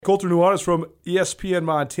Colter Nuanez from ESPN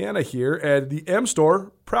Montana here, and the M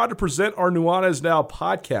Store, proud to present our Nuanez Now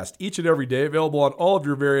podcast each and every day, available on all of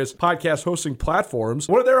your various podcast hosting platforms.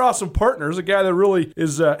 One of their awesome partners, a guy that really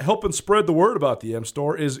is helping spread the word about the M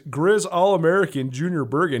Store, is Grizz All-American Junior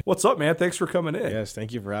Bergen. What's up, man? Thanks for coming in. Yes,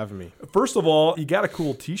 thank you for having me. First of all, you got a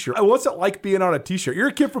cool t-shirt. What's it like being on a t-shirt? You're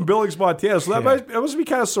a kid from Billings, Montana, so that must be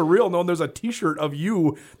kind of surreal knowing there's a t-shirt of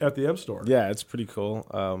you at the M Store. Yeah, it's pretty cool.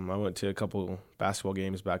 I went to a couple basketball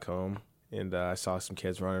games back home, and I saw some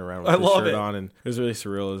kids running around with the shirt on, and it was really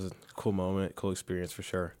surreal. It was a cool moment, cool experience for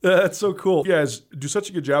sure. That's so cool. You guys do such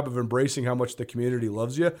a good job of embracing how much the community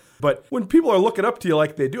loves you. But when people are looking up to you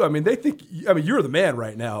like they do, they think, you're the man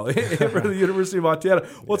right now for the University of Montana.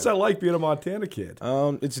 What's that like being a Montana kid?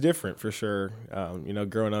 It's different for sure.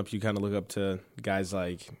 Growing up, you kind of look up to guys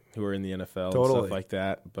like who are in the NFL and stuff like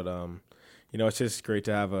that. But, it's just great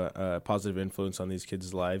to have a positive influence on these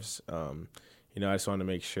kids' lives. I just want to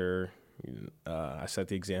make sure I set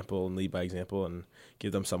the example and lead by example and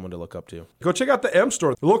give them someone to look up to. Go check out the M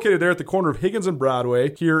Store. They're located there at the corner of Higgins and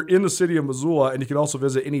Broadway here in the city of Missoula, and you can also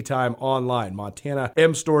visit anytime online,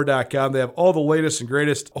 montanamstore.com. They have all the latest and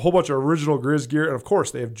greatest, a whole bunch of original Grizz gear, and of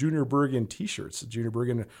course, they have Junior Bergen t-shirts. Junior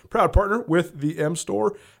Bergen, proud partner with the M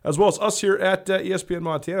Store, as well as us here at ESPN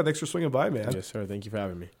Montana. Thanks for swinging by, man. Yes, sir. Thank you for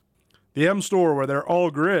having me. The M Store, where they're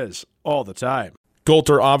all Grizz all the time.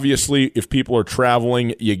 Colter, obviously, if people are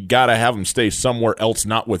traveling, you got to have them stay somewhere else,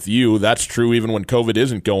 not with you. That's true even when COVID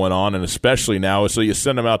isn't going on, and especially now. So you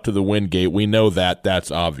send them out to the Wingate. We know that.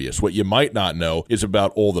 That's obvious. What you might not know is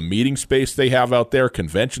about all the meeting space they have out there,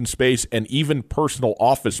 convention space, and even personal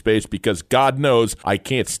office space, because God knows I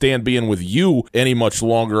can't stand being with you any much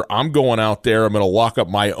longer. I'm going out there. I'm going to lock up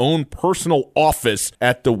my own personal office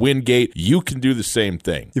at the Wingate. You can do the same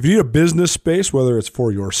thing. If you need a business space, whether it's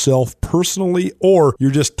for yourself personally or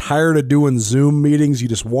you're just tired of doing Zoom meetings, you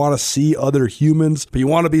just want to see other humans, but you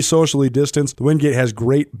want to be socially distanced, the Wingate has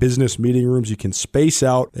great business meeting rooms. You can space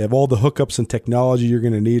out. They have all the hookups and technology you're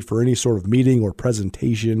going to need for any sort of meeting or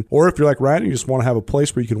presentation. Or if you're like Ryan, you just want to have a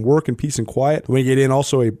place where you can work in peace and quiet, the Wingate Inn,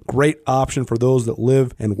 also a great option for those that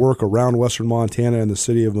live and work around Western Montana and the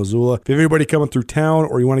city of Missoula. If you have anybody coming through town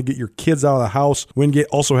or you want to get your kids out of the house, Wingate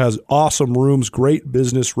also has awesome rooms, great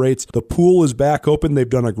business rates. The pool is back open. They've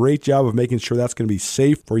done a great job of making sure that's going to be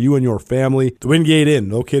safe for you and your family. The Wingate Inn,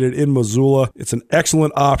 located in Missoula. It's an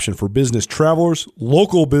excellent option for business travelers,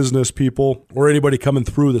 local business people, or anybody coming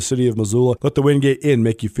through the city of Missoula. Let the Wingate Inn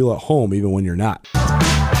make you feel at home even when you're not.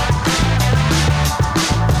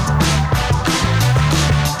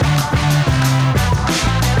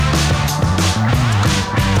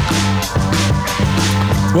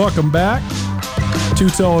 Welcome back.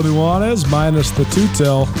 Two-Tell and Nuanez minus the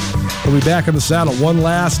two-tell. We'll be back in the saddle one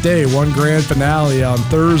last day, one grand finale on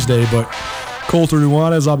Thursday. But Colter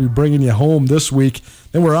Nuanez, I'll be bringing you home this week.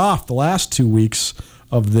 Then we're off the last 2 weeks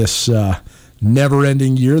of this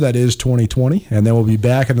never-ending year that is 2020. And then we'll be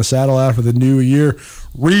back in the saddle after the new year.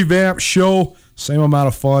 Revamped show, same amount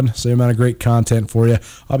of fun, same amount of great content for you.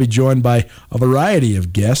 I'll be joined by a variety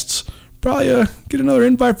of guests. Probably get another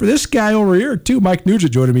invite for this guy over here, too. Mike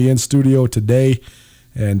Nugent joining me in studio today.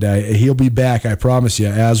 And he'll be back, I promise you,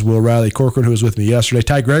 as will Riley Corcoran, who was with me yesterday.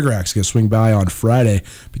 Ty Gregorak's going to swing by on Friday.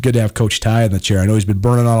 Be good to have Coach Ty in the chair. I know he's been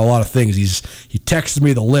burning on a lot of things. He texted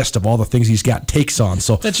me the list of all the things he's got takes on.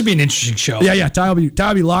 So that should be an interesting show. Yeah. Ty will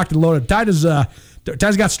be locked and loaded.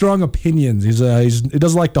 Ty's got strong opinions. He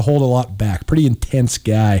doesn't like to hold a lot back. Pretty intense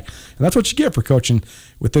guy. And that's what you get for coaching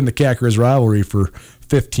within the Cat-Grizz rivalry for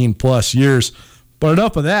 15-plus years. But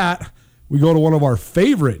enough of that. We go to one of our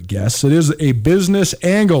favorite guests. It is a business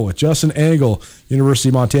angle with Justin Angle, University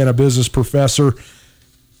of Montana business professor,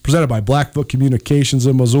 presented by Blackfoot Communications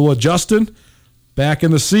in Missoula. Justin, back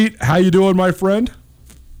in the seat. How you doing, my friend?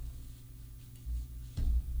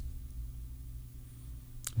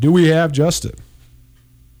 Do we have Justin?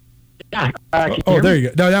 Yeah. There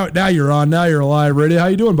you go. Now you're on. Now you're alive, ready. How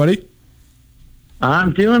you doing, buddy?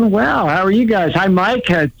 I'm doing well. How are you guys? Hi, Mike.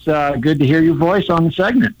 It's good to hear your voice on the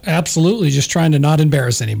segment. Absolutely. Just trying to not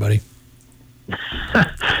embarrass anybody.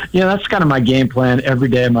 That's kind of my game plan every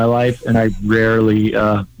day of my life, and I rarely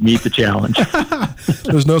meet the challenge.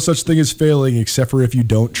 There's no such thing as failing except for if you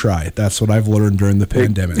don't try. That's what I've learned during the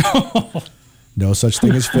pandemic. No such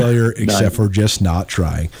thing as failure except for just not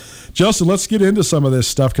trying. Justin, let's get into some of this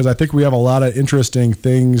stuff because I think we have a lot of interesting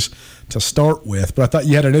things to start with. But I thought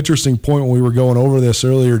you had an interesting point when we were going over this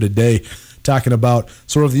earlier today. talking about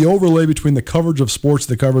sort of the overlay between the coverage of sports,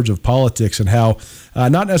 the coverage of politics, and how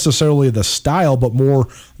not necessarily the style, but more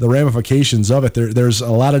the ramifications of it. There's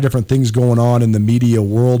a lot of different things going on in the media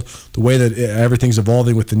world, the way that everything's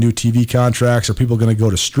evolving with the new TV contracts. Are people going to go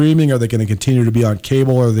to streaming? Are they going to continue to be on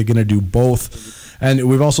cable? Are they going to do both? And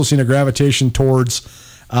we've also seen a gravitation towards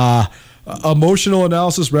emotional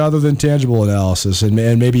analysis rather than tangible analysis, and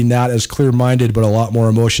maybe not as clear-minded, but a lot more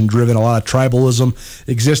emotion-driven, a lot of tribalism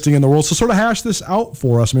existing in the world. So sort of hash this out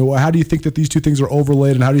for us. I mean, how do you think that these two things are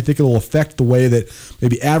overlaid, and how do you think it will affect the way that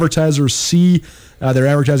maybe advertisers see their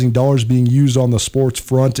advertising dollars being used on the sports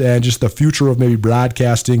front, and just the future of maybe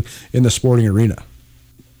broadcasting in the sporting arena?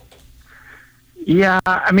 Yeah,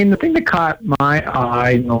 I mean, the thing that caught my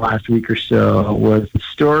eye in the last week or so was the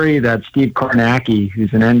story that Steve Kornacki,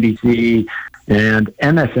 who's an NBC and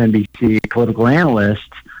MSNBC political analyst,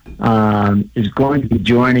 is going to be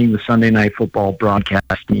joining the Sunday Night Football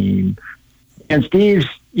broadcast team. And Steve's,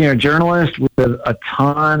 journalist with a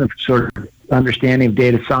ton of sort of understanding of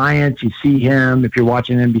data science. You see him, if you're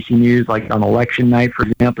watching NBC News, like on election night, for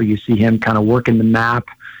example, you see him kind of working the map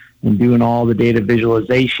and doing all the data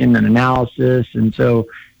visualization and analysis. And so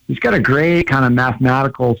he's got a great kind of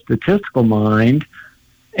mathematical, statistical mind.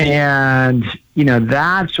 And,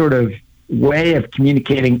 that sort of way of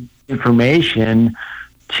communicating information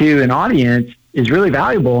to an audience is really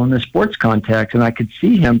valuable in the sports context. And I could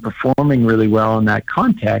see him performing really well in that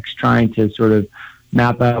context, trying to sort of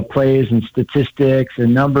map out plays and statistics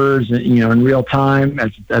and numbers, in real time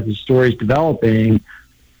as the story's developing.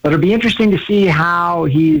 But it'll be interesting to see how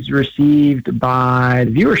he's received by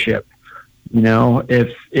the viewership.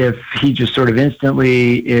 If he just sort of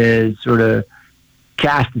instantly is sort of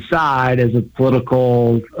cast aside as a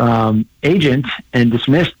political agent and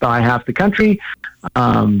dismissed by half the country,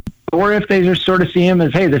 or if they just sort of see him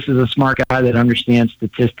as, hey, this is a smart guy that understands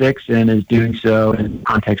statistics and is doing so in the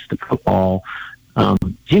context of football.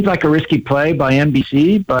 Seems like a risky play by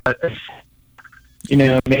NBC, but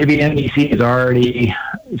maybe NBC is already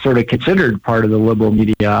sort of considered part of the liberal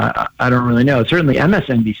media. I don't really know. Certainly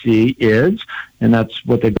MSNBC is, and that's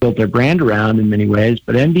what they built their brand around in many ways.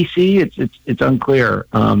 But NBC, it's unclear.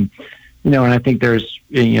 And I think there's,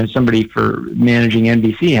 somebody for managing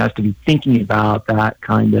NBC has to be thinking about that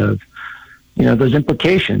kind of, those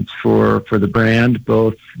implications for the brand,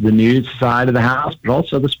 both the news side of the house, but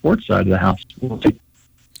also the sports side of the house.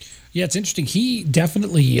 Yeah, it's interesting. He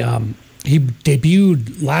definitely he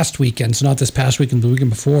debuted last weekend, so not this past weekend, the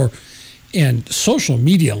weekend before, and social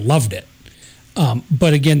media loved it.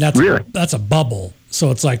 But again, that's a bubble.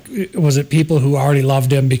 So it's like, was it people who already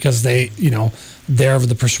loved him because they, they're of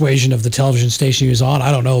the persuasion of the television station he was on?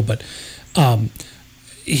 I don't know, but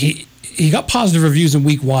he got positive reviews in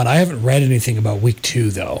week 1. I haven't read anything about week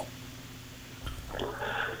 2 though.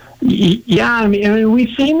 Yeah, I mean,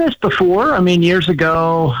 we've seen this before. I mean, years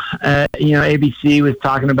ago, ABC was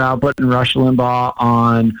talking about putting Rush Limbaugh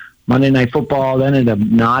on Monday Night Football. That ended up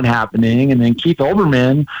not happening. And then Keith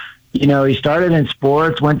Olbermann, he started in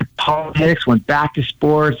sports, went to politics, went back to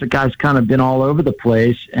sports. The guy's kind of been all over the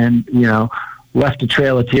place and, left a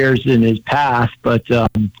trail of tears in his past. But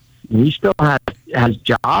he still has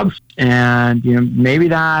jobs. And, maybe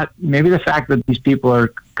the fact that these people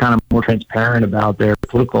are kind of more transparent about their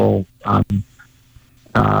political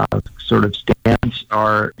sort of stance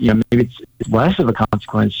are, maybe it's less of a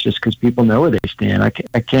consequence just because people know where they stand. I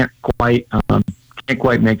can't quite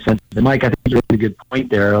make sense of it. Mike, I think you have a good point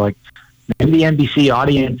there. Like maybe the NBC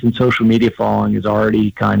audience and social media following is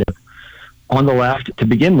already kind of on the left to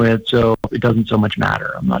begin with, so it doesn't so much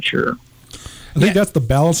matter. I'm not sure. I think that's the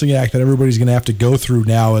balancing act that everybody's going to have to go through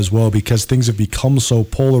now as well, because things have become so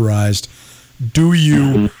polarized. Do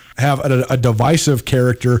you have a divisive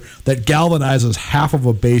character that galvanizes half of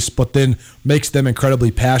a base but then makes them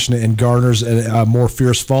incredibly passionate and garners a more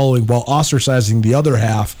fierce following while ostracizing the other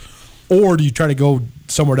half? Or do you try to go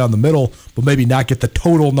somewhere down the middle but maybe not get the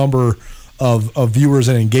total number of viewers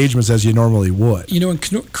and engagements as you normally would? And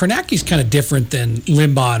Kornacki's kind of different than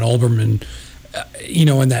Limbaugh and Olbermann,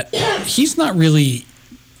 in that he's not really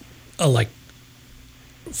a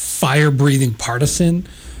fire-breathing partisan.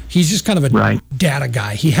 He's just kind of a data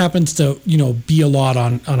guy. He happens to, be a lot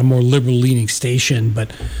on a more liberal-leaning station.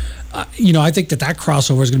 But, I think that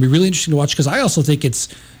crossover is going to be really interesting to watch because I also think it's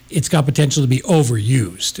got potential to be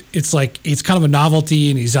overused. It's like it's kind of a novelty,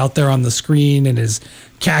 and he's out there on the screen in his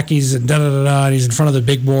khakis and da-da-da-da, and he's in front of the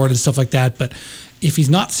big board and stuff like that. But if he's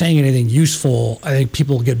not saying anything useful, I think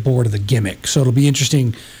people will get bored of the gimmick. So it'll be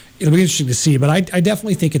interesting it'll be interesting to see. But I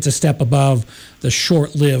definitely think it's a step above the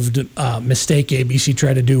short-lived mistake ABC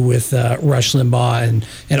tried to do with Rush Limbaugh, and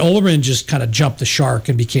Olbermann just kind of jumped the shark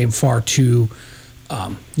and became far too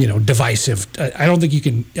divisive. I don't think you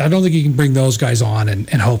can bring those guys on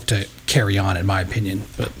and hope to carry on, in my opinion.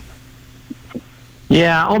 But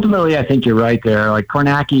yeah, ultimately, I think you're right there. Like,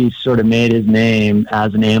 Kornacki sort of made his name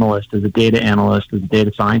as an analyst, as a data analyst, as a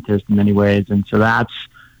data scientist in many ways. And so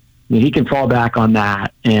he can fall back on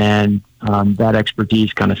that. And that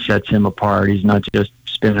expertise kind of sets him apart. He's not just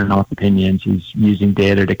spinning off opinions. He's using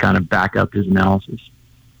data to kind of back up his analysis.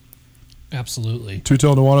 Absolutely.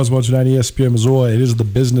 Tutel Nuanez, 129 ESPN Missoula. It is the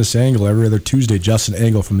business angle. Every other Tuesday, Justin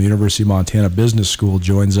Engel from the University of Montana Business School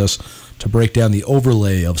joins us to break down the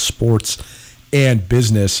overlay of sports and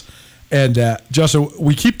business. And Justin,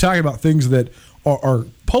 we keep talking about things that are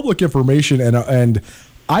public information and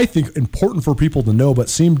I think important for people to know, but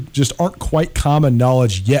just aren't quite common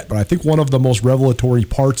knowledge yet. But I think one of the most revelatory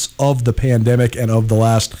parts of the pandemic and of the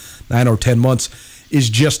last 9 or 10 months is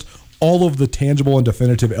just all of the tangible and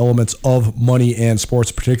definitive elements of money and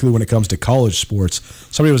sports, particularly when it comes to college sports.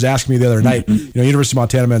 Somebody was asking me the other night, University of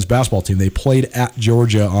Montana men's basketball team, they played at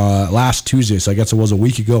Georgia last Tuesday, so I guess it was a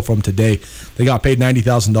week ago from today. They got paid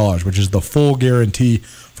 $90,000, which is the full guarantee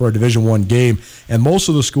for a Division I game. And most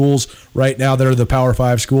of the schools right now that are the Power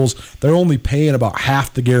 5 schools, they're only paying about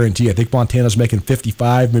half the guarantee. I think Montana's making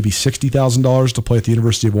 $55,000, maybe $60,000 to play at the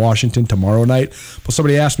University of Washington tomorrow night. But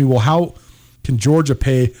somebody asked me, well, how can Georgia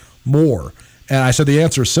pay more? And I said the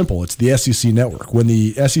answer is simple. It's the SEC network. When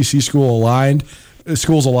the SEC schools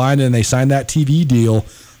aligned and they signed that TV deal,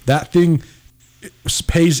 that thing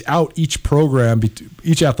pays out each program,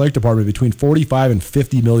 each athletic department between $45 and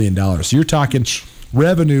 $50 million. So you're talking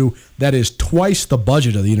revenue that is twice the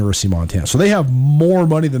budget of the University of Montana. So they have more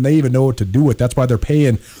money than they even know what to do with. That's why they're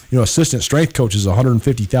paying, assistant strength coaches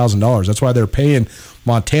 $150,000. That's why they're paying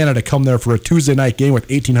Montana to come there for a Tuesday night game with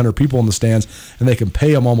 1,800 people in the stands, and they can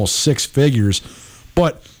pay them almost six figures.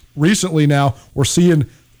 But recently now we're seeing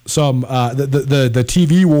some the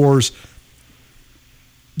TV wars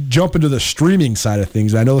jump into the streaming side of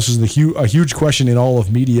things. I know this is a huge question in all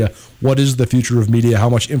of media. What is the future of media? How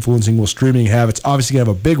much influencing will streaming have? It's obviously going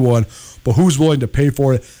to have a big one, but who's willing to pay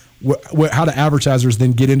for it? How do advertisers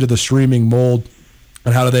then get into the streaming mold?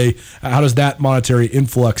 And how does that monetary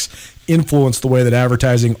influence the way that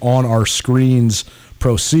advertising on our screens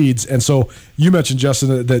proceeds? And so you mentioned,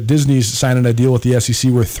 Justin, that Disney's signing a deal with the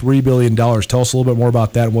SEC worth $3 billion. Tell us a little bit more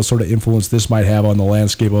about that and what sort of influence this might have on the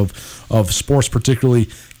landscape of sports, particularly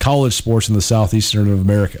college sports in the southeastern of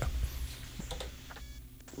America.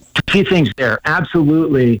 A few things there.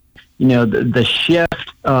 Absolutely. The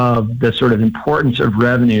shift of the sort of importance of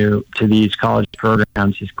revenue to these college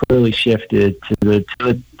programs has clearly shifted to the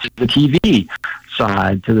TV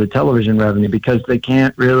side, to the television revenue, because they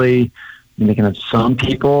can't really, they can have some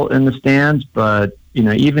people in the stands, but,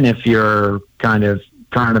 even if you're kind of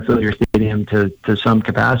trying to fill your stadium to some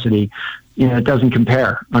capacity, it doesn't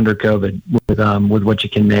compare under COVID with what you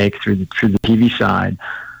can make through the TV side.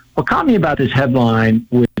 What caught me about this headline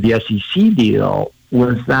with the SEC deal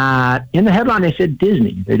was that in the headline they said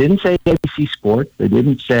Disney. They didn't say ABC Sports. They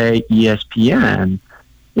didn't say ESPN.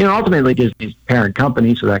 Ultimately Disney's parent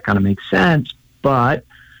company, so that kind of makes sense. But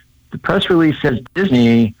the press release says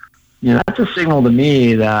Disney. That's a signal to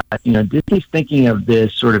me that, Disney's thinking of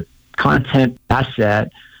this sort of content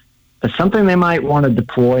asset as something they might want to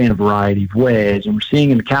deploy in a variety of ways. And we're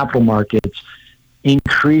seeing in the capital markets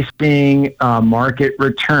increasing market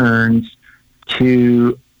returns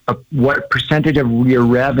to what percentage of your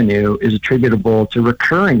revenue is attributable to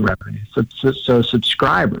recurring revenue. So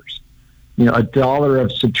subscribers. $1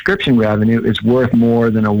 of subscription revenue is worth more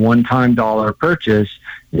than a one-time dollar purchase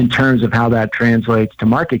in terms of how that translates to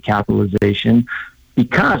market capitalization,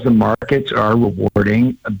 because the markets are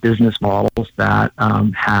rewarding business models that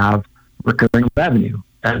have recurring revenue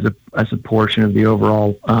as a portion of the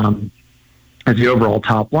overall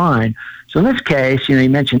top line. So in this case, you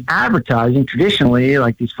mentioned advertising. Traditionally,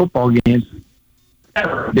 like these football games,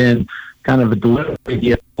 have been kind of a delivery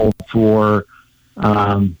vehicle for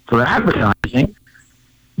advertising.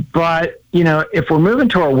 But, if we're moving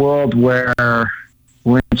to a world where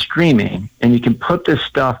we're in streaming and you can put this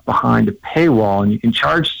stuff behind a paywall and you can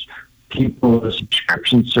charge people a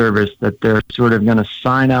subscription service that they're sort of going to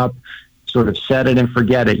sign up, sort of set it and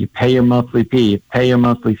forget it. You pay your monthly fee,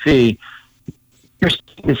 you're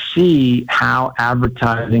starting to see how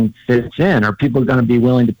advertising fits in. Are people going to be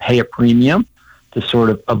willing to pay a premium to sort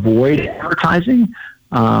of avoid advertising?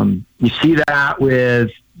 You see that with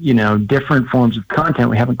different forms of content.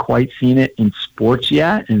 We haven't quite seen it in sports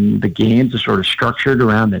yet, and the games are sort of structured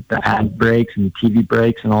around the ad breaks and the TV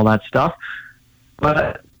breaks and all that stuff.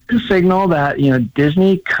 But a signal that,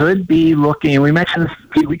 Disney could be looking, and we mentioned this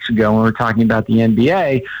a few weeks ago when we were talking about the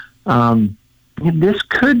NBA, this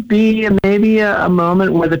could be maybe a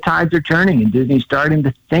moment where the tides are turning and Disney's starting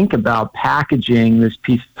to think about packaging this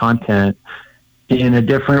piece of content in a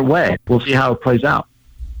different way. We'll see how it plays out.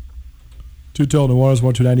 Tutel Nuanez,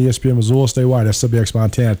 129 ESPN Missoula, statewide, SWX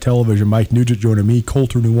Montana Television. Mike Nugent joining me,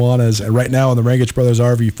 Colter Nuanez. And right now on the Rangich Brothers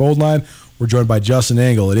RV phone line, we're joined by Justin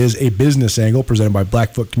Angle. It is a business angle presented by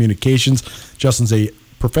Blackfoot Communications. Justin's a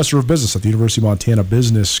professor of business at the University of Montana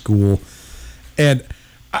Business School. And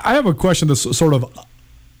I have a question that's sort of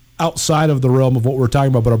outside of the realm of what we're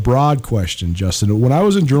talking about, but a broad question, Justin. When I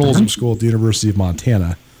was in journalism school at the University of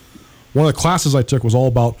Montana, one of the classes I took was all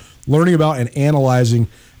about learning about and analyzing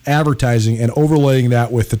advertising and overlaying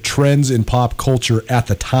that with the trends in pop culture at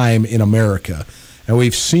the time in America. And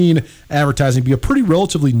we've seen advertising be a pretty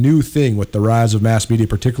relatively new thing with the rise of mass media,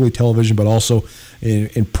 particularly television, but also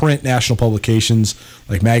in print national publications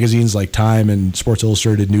like magazines like Time and Sports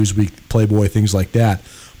Illustrated, Newsweek, Playboy, things like that.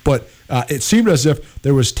 But it seemed as if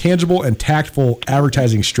there was tangible and tactful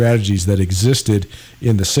advertising strategies that existed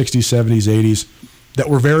in the 60s, 70s, 80s that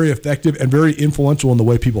were very effective and very influential in the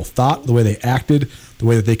way people thought, the way they acted, the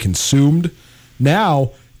way that they consumed.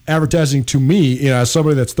 Now, advertising to me, as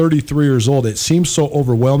somebody that's 33 years old, it seems so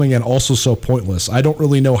overwhelming and also so pointless. I don't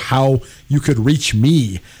really know how you could reach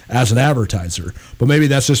me as an advertiser, but maybe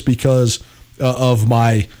that's just because of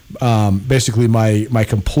my basically my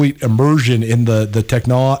complete immersion in the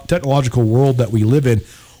technological world that we live in.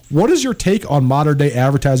 What is your take on modern day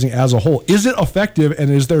advertising as a whole? Is it effective, and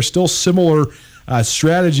is there still similar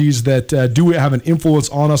strategies that do have an influence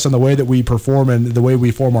on us in the way that we perform and the way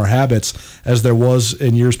we form our habits as there was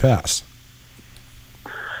in years past?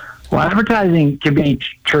 Well, advertising can be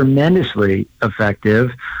tremendously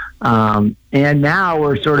effective. And now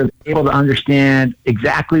we're sort of able to understand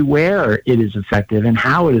exactly where it is effective and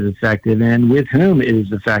how it is effective and with whom it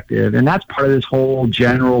is effective. And that's part of this whole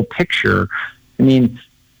general picture. I mean,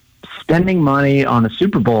 spending money on a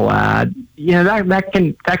Super Bowl ad, that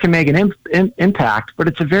can make an impact, but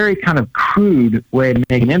it's a very kind of crude way to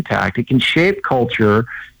make an impact. It can shape culture.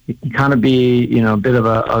 It can kind of be, a bit of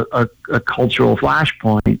a cultural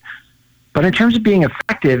flashpoint. But in terms of being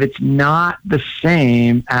effective, it's not the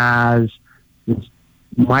same as this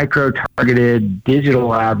micro-targeted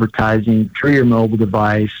digital advertising through your mobile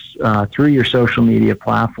device, through your social media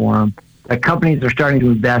platform, that companies are starting to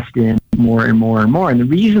invest in more and more and more. And the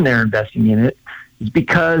reason they're investing in it is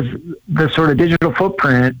because the sort of digital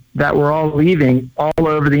footprint that we're all leaving all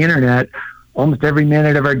over the internet almost every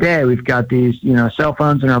minute of our day. We've got these, cell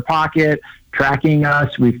phones in our pocket tracking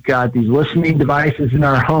us. We've got these listening devices in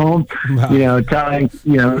our home, telling,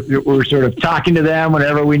 we're sort of talking to them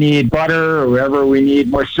whenever we need butter or whenever we need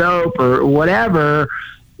more soap or whatever.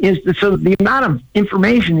 So the amount of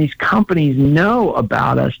information these companies know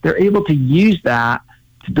about us, they're able to use that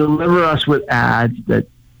to deliver us with ads that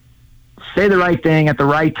say the right thing at the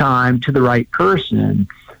right time to the right person.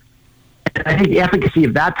 And I think the efficacy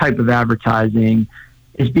of that type of advertising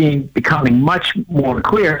is becoming much more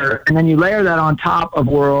clear. And then you layer that on top of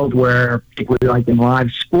a world where, particularly like in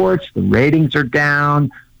live sports, the ratings are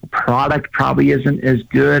down, the product probably isn't as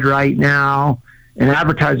good right now, and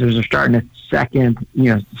advertisers are starting to second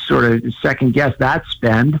guess that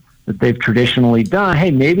spend that they've traditionally done.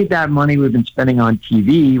 Hey, maybe that money we've been spending on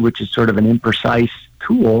TV, which is sort of an imprecise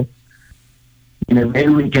tool, maybe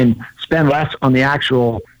we can spend less on the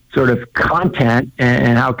actual sort of content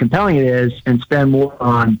and how compelling it is and spend more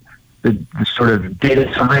on the sort of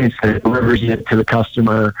data science that delivers it to the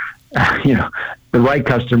customer, the right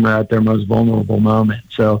customer at their most vulnerable moment.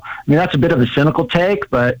 So, that's a bit of a cynical take,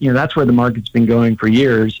 but, that's where the market's been going for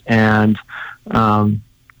years. And,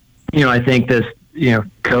 I think this,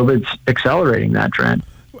 COVID's accelerating that trend.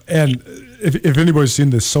 And if anybody's seen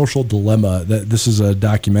The Social Dilemma, this is a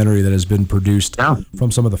documentary that has been produced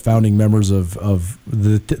from some of the founding members of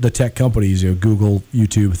the tech companies, Google,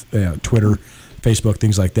 YouTube, Twitter, Facebook,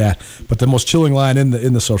 things like that. But the most chilling line in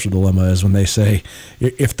the Social Dilemma is when they say,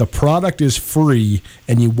 if the product is free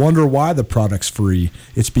and you wonder why the product's free,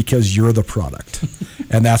 it's because you're the product.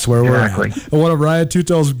 And that's where we're at. And one of Ryan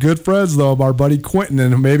Tutel's good friends, though, our buddy Quentin,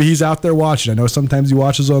 and maybe he's out there watching. I know sometimes he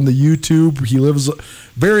watches on the YouTube. He lives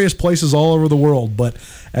various places all over the world. But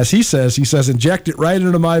as he says, inject it right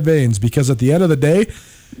into my veins, because at the end of the day,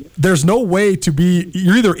 there's no way to be,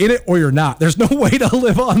 you're either in it or you're not. There's no way to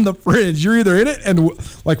live on the fringe. You're either in it, and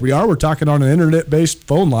like we're talking on an internet-based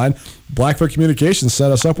phone line. Blackfoot Communications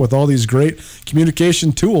set us up with all these great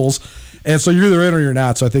communication tools. And so you're either in or you're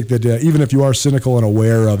not. So I think that even if you are cynical and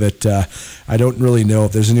aware of it, I don't really know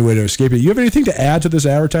if there's any way to escape it. You have anything to add to this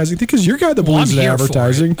advertising thing? Because you're a guy that believes in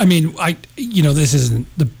advertising. I mean, this isn't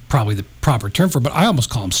probably the proper term for it, but I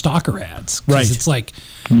almost call them stalker ads. Right. It's like,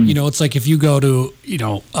 it's like if you go to,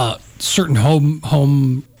 a certain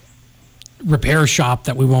home repair shop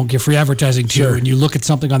that we won't give free advertising to, and you look at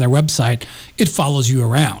something on their website, it follows you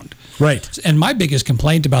around. Right. And my biggest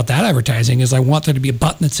complaint about that advertising is I want there to be a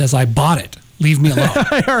button that says, I bought it. Leave me alone.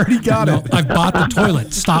 I already got it. I've bought the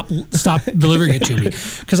toilet. Stop delivering it to me.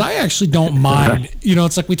 Because I actually don't mind.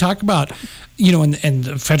 It's like we talk about, and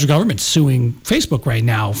the federal government's suing Facebook right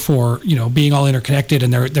now for, being all interconnected,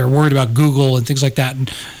 and they're worried about Google and things like that.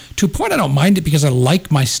 And to a point, I don't mind it because I like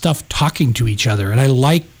my stuff talking to each other. And I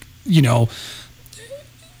like,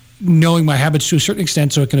 knowing my habits to a certain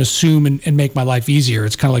extent so it can assume and make my life easier.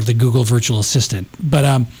 It's kind of like the Google virtual assistant. But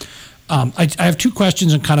I have two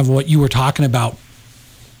questions on kind of what you were talking about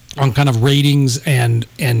on kind of ratings and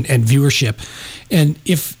viewership. And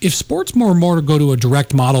if sports more and more go to a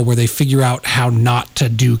direct model where they figure out how not to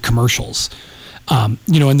do commercials, and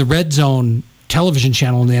the Red Zone television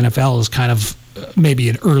channel in the NFL is kind of maybe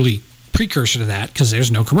an early precursor to that because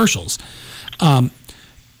there's no commercials.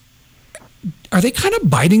 Are they kind of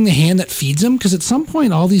biting the hand that feeds them? Because at some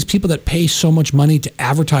point, all these people that pay so much money to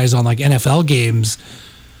advertise on like NFL games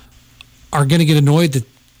are going to get annoyed that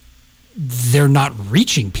they're not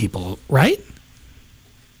reaching people, right?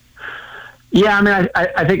 Yeah, I mean,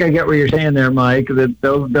 I think I get what you're saying there, Mike. That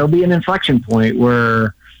there'll be an inflection point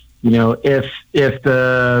where, if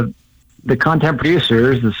the content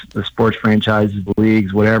producers, the sports franchises, the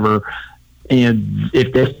leagues, whatever, and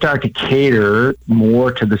if they start to cater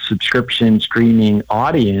more to the subscription streaming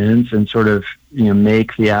audience and sort of,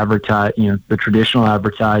 make the the traditional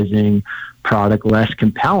advertising product less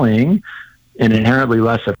compelling and inherently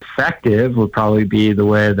less effective would probably be the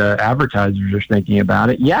way the advertisers are thinking about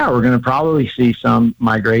it. Yeah, we're going to probably see some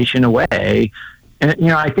migration away.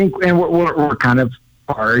 And, I think, and we're kind of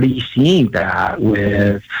already seeing that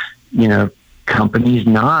with, companies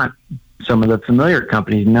some of the familiar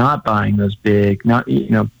companies not buying those big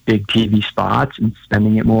TV spots and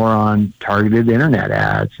spending it more on targeted internet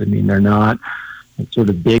ads. I mean, they're not sort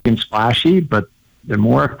of big and splashy, but they're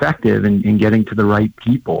more effective in getting to the right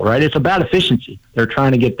people, right? It's about efficiency. They're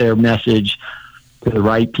trying to get their message to the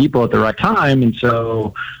right people at the right time. And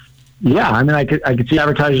so, yeah, I mean, I could see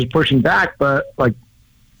advertisers pushing back, but like,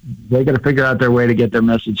 they got to figure out their way to get their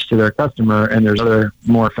message to their customer, and there's other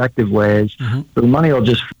more effective ways. Mm-hmm. So the money will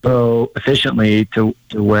just flow efficiently to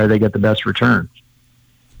where they get the best return.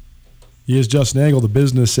 He is Justin Angle, the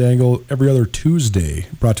business angle, every other Tuesday,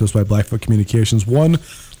 brought to us by Blackfoot Communications. One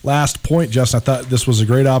last point, Justin, I thought this was a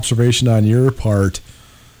great observation on your part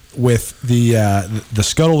with the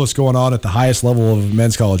scuttle that's going on at the highest level of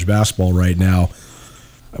men's college basketball right now.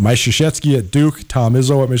 Mike Krzyzewski at Duke, Tom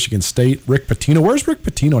Izzo at Michigan State, Rick Pitino. Where's Rick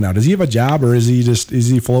Pitino now? Does he have a job, or is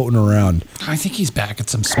he floating around? I think he's back at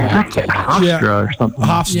some small Hofstra or something.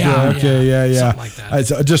 Hofstra, okay. Something like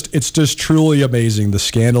that. It's just truly amazing the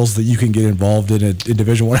scandals that you can get involved in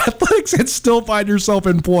Division I athletics and still find yourself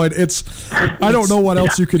employed. I don't know what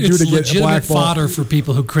else you could do to get blackballed. Fodder for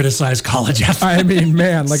people who criticize college athletics. I mean,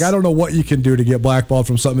 man, I don't know what you can do to get blackballed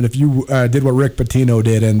from something if you did what Rick Pitino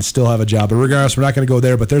did and still have a job. But regardless, we're not going to go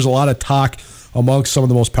there. But there's a lot of talk amongst some of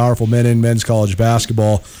the most powerful men in men's college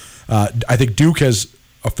basketball. I think Duke has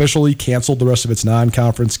officially canceled the rest of its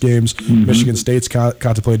non-conference games. Mm-hmm. Michigan State's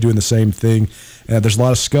contemplating doing the same thing. And there's a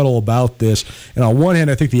lot of scuttle about this. And on one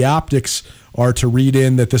hand, I think the optics are to read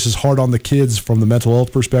in that this is hard on the kids from the mental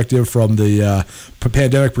health perspective, from the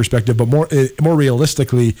pandemic perspective. But more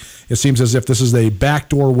realistically, it seems as if this is a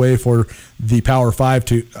backdoor way for the Power Five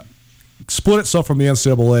to split itself from the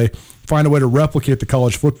NCAA, find a way to replicate the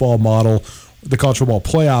college football model, the college football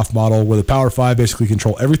playoff model, where the Power Five basically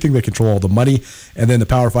control everything. They control all the money, and then the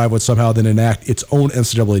Power Five would somehow then enact its own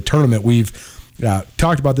NCAA tournament. We've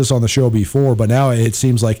talked about this on the show before, but now it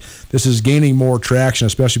seems like this is gaining more traction,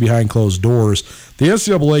 especially behind closed doors. The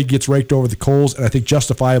NCAA gets raked over the coals, and I think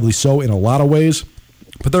justifiably so in a lot of ways.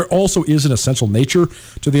 But there also is an essential nature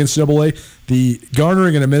to the NCAA. the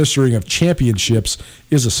garnering and administering of championships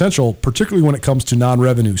is essential, particularly when it comes to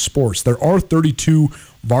non-revenue sports. There are 32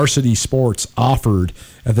 varsity sports offered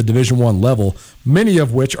at the Division I level, many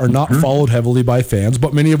of which are not followed heavily by fans,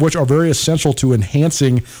 but many of which are very essential to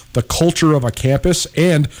enhancing the culture of a campus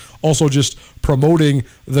and also just promoting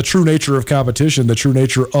the true nature of competition, the true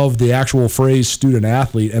nature of the actual phrase student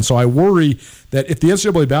athlete. And so I worry that if the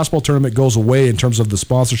NCAA basketball tournament goes away in terms of the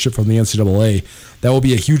sponsorship from the NCAA, that will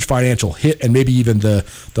be a huge financial hit and maybe even the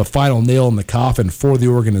final nail in the coffin for the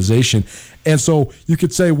organization. And so you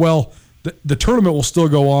could say, well, the tournament will still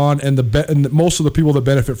go on, and most of the people that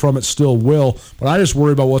benefit from it still will. But I just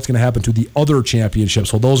worry about what's going to happen to the other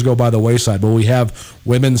championships. Will those go by the wayside? Will we have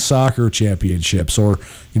women's soccer championships, or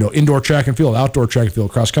indoor track and field, outdoor track and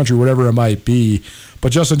field, cross country, whatever it might be?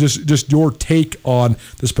 But Justin, just your take on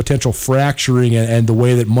this potential fracturing and the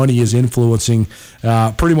way that money is influencing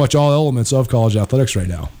pretty much all elements of college athletics right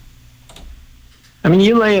now. I mean,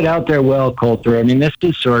 you lay it out there well, Colter. I mean, this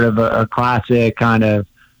is sort of a classic kind of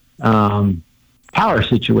power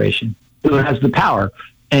situation. Who has the power?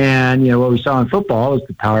 And, what we saw in football is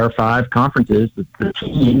the Power 5 conferences, the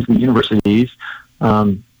teams, the universities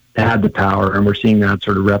had the power, and we're seeing that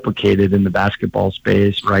sort of replicated in the basketball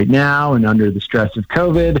space right now. And under the stress of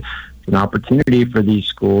COVID, it's an opportunity for these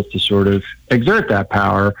schools to sort of exert that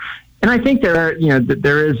power. And I think there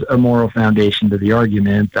is a moral foundation to the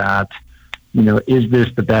argument that, is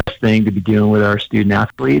this the best thing to be doing with our student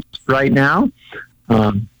athletes right now?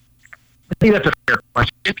 I think that's a fair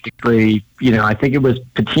question, particularly, I think it was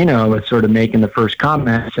Pitino was sort of making the first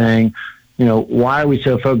comment saying, why are we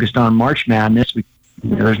so focused on March Madness?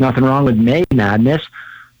 There's nothing wrong with May Madness.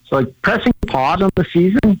 So pressing pause on the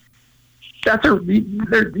season, that's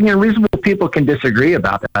reasonable people can disagree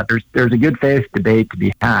about that. There's a good faith debate to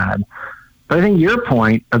be had. But I think your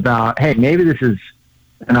point about, hey, maybe this is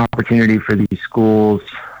an opportunity for these schools,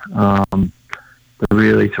 the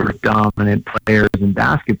really sort of dominant players in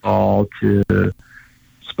basketball, to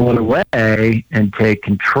split away and take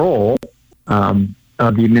control of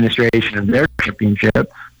the administration of their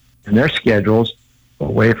championship and their schedules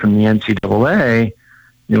away from the NCAA.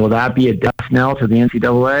 Will that be a death knell to the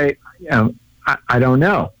NCAA? I don't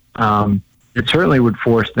know. It certainly would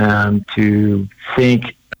force them to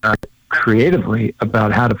think creatively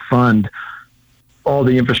about how to fund all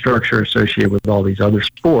the infrastructure associated with all these other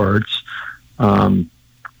sports.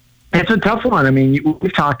 It's a tough one. I mean,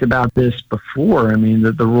 we've talked about this before. I mean,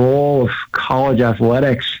 the role of college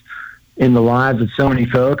athletics in the lives of so many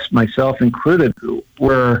folks, myself included,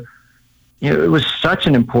 were, it was such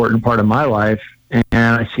an important part of my life, and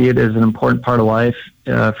I see it as an important part of life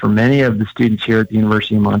for many of the students here at the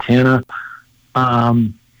University of Montana.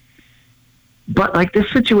 But this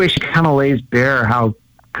situation kind of lays bare how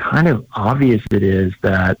kind of obvious it is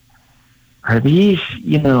that, are these,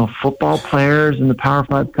 football players in the Power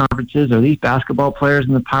 5 conferences? Are these basketball players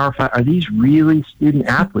in the Power 5? Are these really student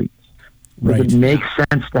athletes? Does it make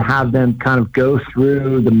sense to have them kind of go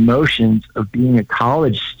through the motions of being a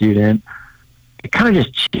college student? It kind of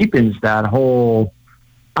just cheapens that whole,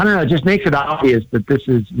 I don't know, it just makes it obvious that this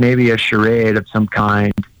is maybe a charade of some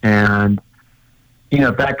kind. And,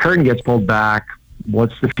 if that curtain gets pulled back,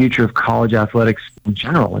 what's the future of college athletics in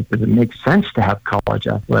general? Does it make sense to have college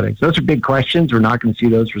athletics? Those are big questions. We're not going to see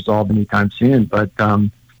those resolved anytime soon. But,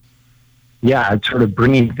 it's sort of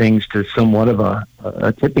bringing things to somewhat of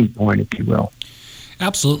a tipping point, if you will.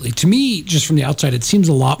 Absolutely. To me, just from the outside, it seems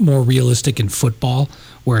a lot more realistic in football,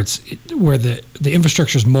 where the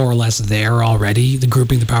infrastructure is more or less there already, the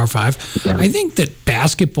grouping, the Power 5. Yeah. I think that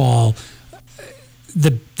basketball,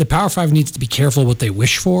 the Power 5 needs to be careful what they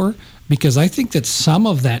wish for, because I think that some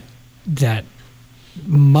of that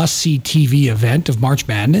must-see TV event of March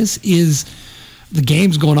Madness is the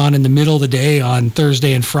games going on in the middle of the day on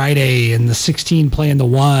Thursday and Friday, and the 16 playing the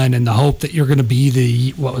 1, and the hope that you're going to be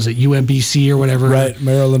the, UMBC or whatever. Right,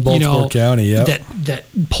 Maryland, Baltimore County, yeah. That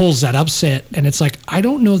pulls that upset. And it's like, I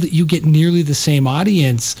don't know that you get nearly the same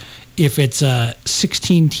audience if it's a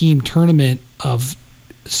 16-team tournament of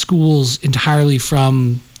schools entirely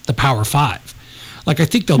from the Power 5. I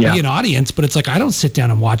think there'll be an audience, but it's like, I don't sit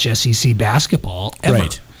down and watch SEC basketball ever.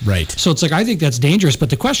 Right. So it's like, I think that's dangerous. But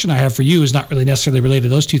the question I have for you is not really necessarily related to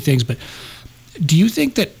those two things, but do you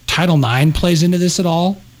think that Title IX plays into this at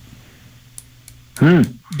all?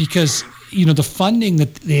 Because, the funding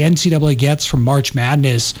that the NCAA gets from March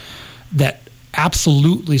Madness that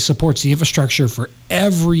absolutely supports the infrastructure for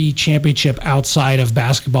every championship outside of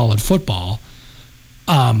basketball and football,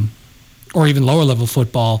 or even lower level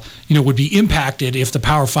football, would be impacted if the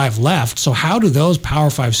Power 5 left. So how do those Power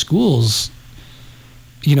 5 schools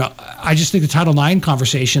I just think the Title IX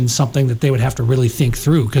conversation is something that they would have to really think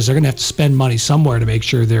through, because they're going to have to spend money somewhere to make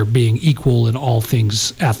sure they're being equal in all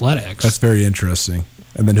things athletics. That's very interesting.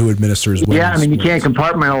 And then who administers women's Yeah, you can't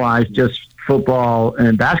compartmentalize just football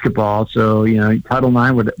and basketball. So, Title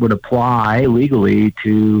IX would apply legally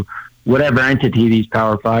to whatever entity these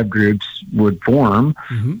Power 5 groups would form.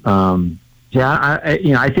 Mm-hmm.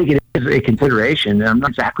 I think it is a consideration. I'm not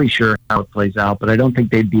exactly sure how it plays out, but I don't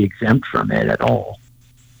think they'd be exempt from it at all.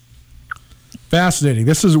 Fascinating.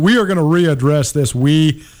 We are going to readdress this.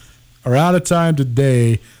 We are out of time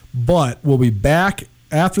today, but we'll be back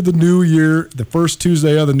after the new year, the first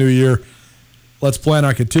Tuesday of the new year. Let's plan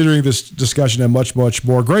on continuing this discussion and much, much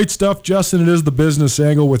more. Great stuff, Justin. It is the Business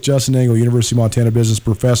Angle with Justin Angle, University of Montana business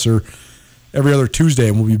professor, every other Tuesday,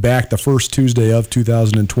 and we'll be back the first Tuesday of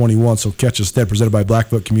 2021. So catch us then, presented by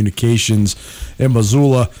Blackfoot Communications in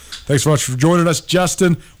Missoula. Thanks so much for joining us,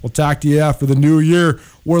 Justin. We'll talk to you after the new year.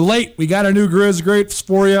 We're late. We got our new Grizz Greats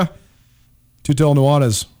for you. Tutel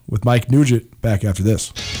Nuanez with Mike Nugent back after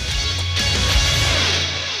this.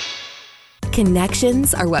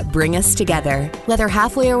 Connections are what bring us together, whether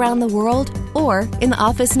halfway around the world or in the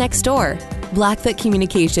office next door. Blackfoot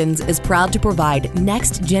Communications is proud to provide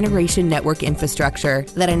next-generation network infrastructure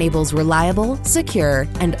that enables reliable, secure,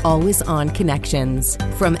 and always-on connections.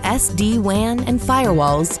 From SD-WAN and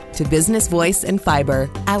firewalls to business voice and fiber,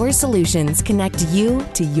 our solutions connect you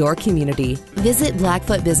to your community. Visit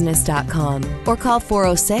blackfootbusiness.com or call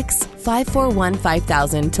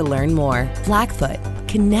 406-541-5000 to learn more. Blackfoot.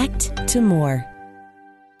 Connect to more.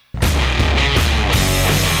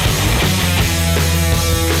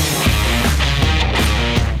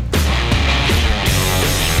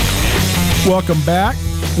 Welcome back.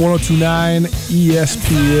 102.9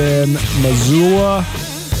 ESPN Missoula.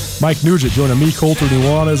 Mike Nugent joining me, Colter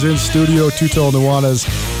Nuanez in studio. Tutel Nuanez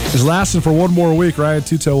is lasting for one more week. Ryan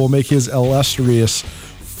Tutel will make his illustrious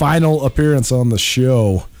final appearance on the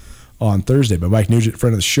show on Thursday. But Mike Nugent,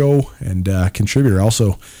 friend of the show and contributor,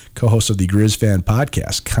 also co-host of the Grizz Fan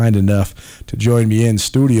Podcast, kind enough to join me in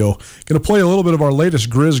studio. Going to play a little bit of our latest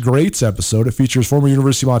Grizz Greats episode. It features former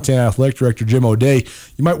University of Montana Athletic Director Jim O'Day.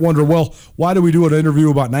 You might wonder, well, why did we do an interview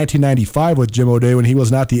about 1995 with Jim O'Day when he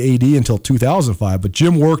was not the AD until 2005? But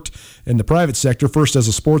Jim worked in the private sector, first as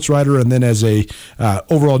a sports writer and then as a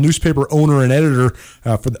overall newspaper owner and editor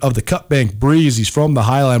of the Cut Bank Breeze. He's from the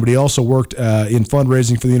Highline, but he also worked in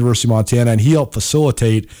fundraising for the University of Montana, and he helped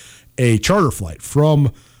facilitate a charter flight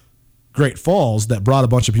from Great Falls that brought a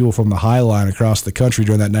bunch of people from the Highline across the country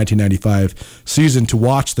during that 1995 season to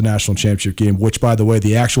watch the national championship game, which, by the way,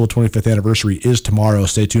 the actual 25th anniversary is tomorrow.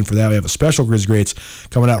 Stay tuned for that. We have a special Grizz Greats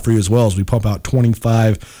coming out for you as well as we pump out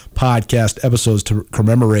 25 podcast episodes to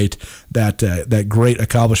commemorate that great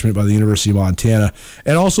accomplishment by the University of Montana.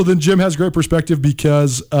 And also then Jim has great perspective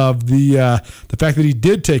because of the fact that he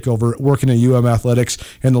did take over working at UM Athletics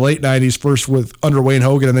in the late 90s, first under Wayne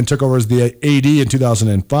Hogan and then took over as the AD in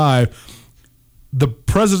 2005. The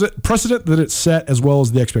precedent that it set, as well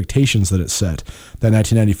as the expectations that it set, that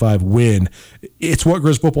 1995 win, it's what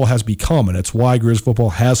Grizz football has become, and it's why Grizz football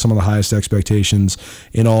has some of the highest expectations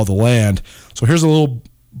in all the land. So here's a little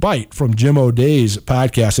bite from Jim O'Day's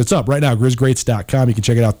podcast. It's up right now, grizzgreats.com. You can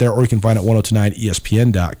check it out there, or you can find it at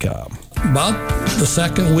 1029ESPN.com. About the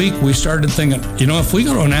second week, we started thinking, if we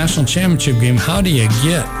go to a national championship game, how do you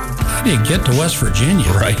get to West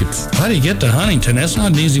Virginia? Right. How do you get to Huntington? That's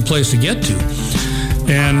not an easy place to get to.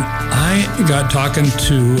 And I got talking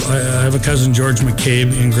to, I have a cousin, George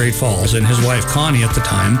McCabe, in Great Falls, and his wife, Connie, at the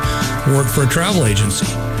time, worked for a travel agency.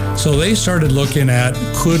 So they started looking at,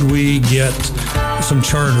 could we get some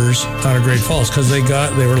charters out of Great Falls? Because they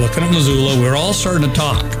were looking at Missoula. We were all starting to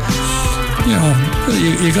talk.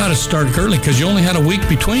 You got to start early because you only had a week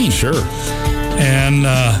between. Sure. And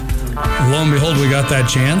lo and behold, we got that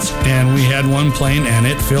chance, and we had one plane, and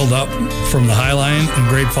it filled up from the Highline and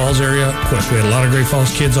Great Falls area quick. We had a lot of Great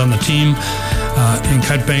Falls kids on the team. In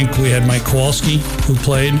Cut Bank, we had Mike Kowalski, who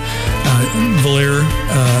played. Valier,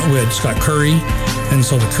 we had Scott Curry, and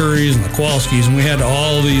so the Currys and the Kowalskis, and we had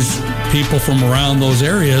all these people from around those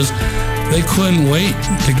areas. They couldn't wait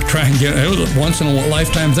to try and it was a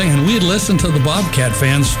once-in-a-lifetime thing. And we had listened to the Bobcat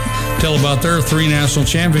fans tell about their 3 national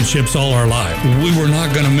championships all our life. We were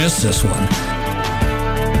not going to miss this one.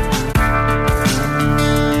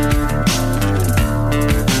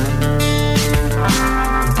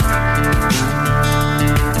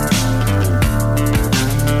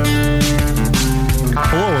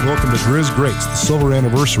 Hello and welcome to Grizz Greats, the silver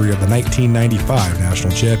anniversary of the 1995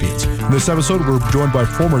 national champions. In this episode, we're joined by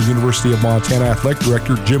former University of Montana Athletic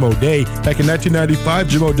Director Jim O'Day. Back in 1995,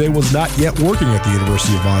 Jim O'Day was not yet working at the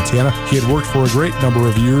University of Montana. He had worked for a great number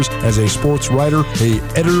of years as a sports writer, an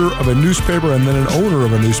editor of a newspaper, and then an owner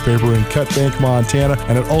of a newspaper in Cut Bank, Montana,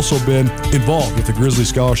 and had also been involved with the Grizzly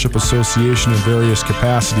Scholarship Association in various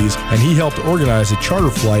capacities. And he helped organize a charter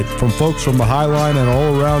flight from folks from the High Line and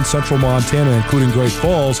all around central Montana, including Great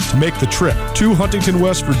Falls, to make the trip to Huntington,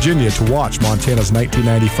 West Virginia to watch Montana's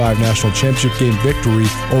 1995 national championship game victory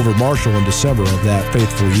over Marshall in December of that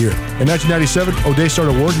faithful year. In 1997, O'Day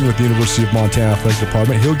started working with the University of Montana Athletic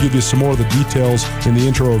Department. He'll give you some more of the details in the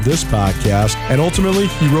intro of this podcast. And ultimately,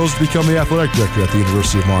 he rose to become the athletic director at the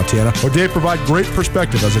University of Montana. O'Day provides great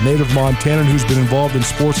perspective as a native Montanan who's been involved in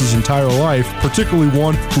sports his entire life, particularly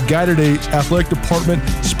one who guided a athletic department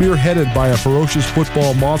spearheaded by a ferocious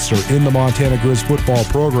football monster in the Montana Grizz football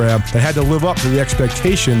program that had to live up to the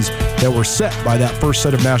expectations that were set by that first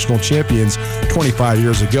set of national champions 25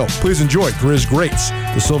 years ago. Please enjoy Grizz Greats,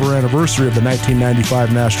 the silver anniversary of the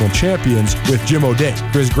 1995 national champions with Jim O'Day.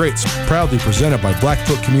 Grizz Greats, proudly presented by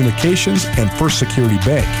Blackfoot Communications and First Security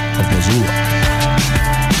Bank of Missoula.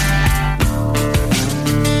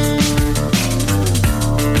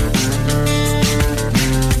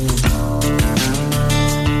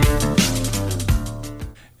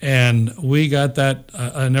 And we got that,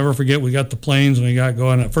 I never forget, we got the planes and we got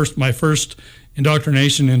going. My first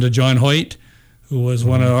indoctrination into John Hoyt, who was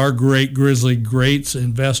one of our great Grizzly greats,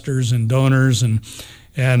 investors and donors. And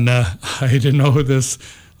I didn't know who this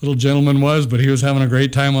little gentleman was, but he was having a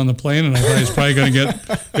great time on the plane, and I thought he was probably going to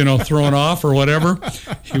get, thrown off or whatever.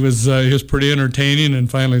 He was pretty entertaining, and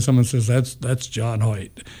finally someone says, that's John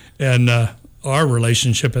Hoyt. And our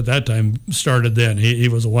relationship at that time started then. He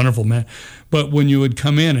was a wonderful man. But when you would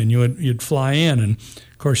come in and you'd fly in, and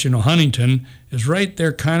of course, Huntington is right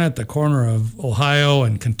there kind of at the corner of Ohio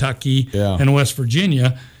and Kentucky and West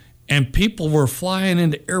Virginia, and people were flying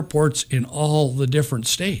into airports in all the different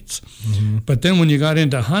states. Mm-hmm. But then when you got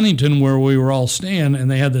into Huntington, where we were all staying,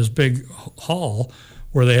 and they had this big hall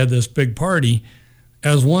where they had this big party,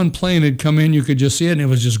 as one plane had come in, you could just see it, and it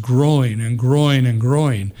was just growing and growing and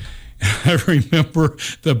growing. I remember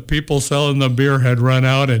the people selling the beer had run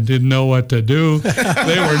out and didn't know what to do.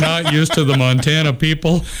 They were not used to the Montana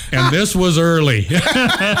people, and this was early.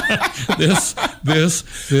 this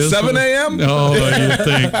 7 a.m.? No, you'd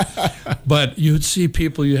think. But you'd see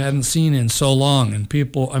people you hadn't seen in so long, and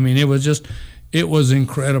people, it was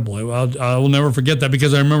incredible. I will never forget that,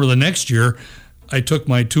 because I remember the next year I took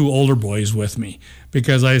my two older boys with me,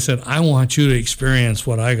 because I said, I want you to experience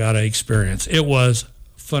what I got to experience. It was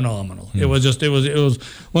phenomenal. It was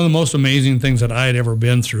one of the most amazing things that I had ever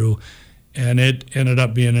been through, and it ended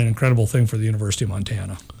up being an incredible thing for the University of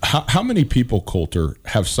Montana. How many people, Coulter,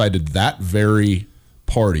 have cited that very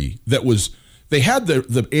party that was, they had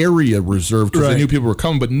the area reserved because they knew people were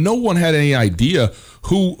coming, but no one had any idea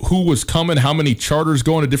who was coming, how many charters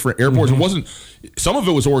going to different airports. Mm-hmm. It wasn't, some of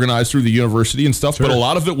it was organized through the university and stuff, but a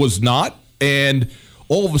lot of it was not. And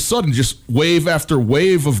all of a sudden, just wave after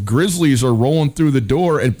wave of Grizzlies are rolling through the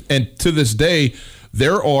door. And to this day,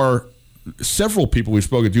 there are several people we've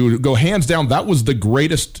spoken to who go hands down, that was the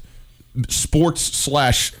greatest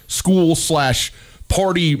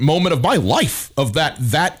sports/school/party moment of my life, of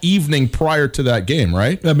that evening prior to that game,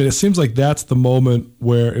 right? I mean, it seems like that's the moment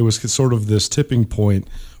where it was sort of this tipping point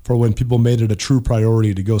for when people made it a true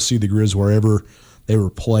priority to go see the Grizz wherever they were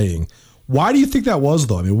playing. Why do you think that was,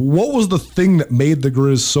 though? I mean, what was the thing that made the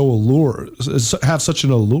Grizz have such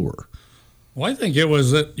an allure? Well, I think it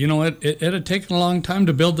was that, it had taken a long time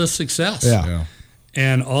to build this success. Yeah.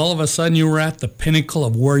 And all of a sudden you were at the pinnacle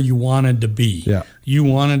of where you wanted to be. Yeah. You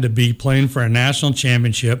wanted to be playing for a national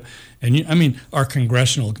championship. And our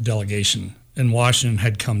congressional delegation in Washington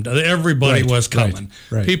had come. Everybody was coming.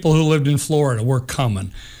 Right. People who lived in Florida were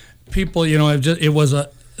coming. People, it was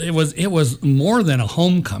more than a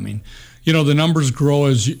homecoming. The numbers grow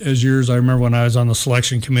as years. I remember when I was on the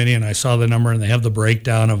selection committee and I saw the number, and they have the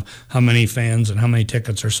breakdown of how many fans and how many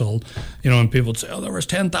tickets are sold. And people would say, there was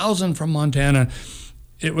 10,000 from Montana.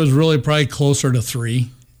 It was really probably closer to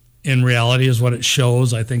 3 in reality is what it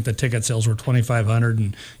shows. I think the ticket sales were 2,500,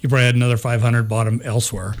 and you probably had another 500 bought them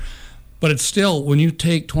elsewhere. But it's still, when you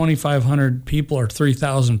take 2,500 people or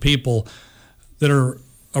 3,000 people that are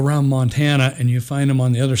around Montana and you find them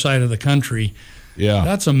on the other side of the country,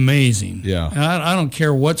 that's amazing. Yeah. And I don't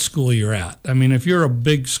care what school you're at. I mean, if you're a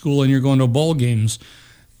big school and you're going to bowl games,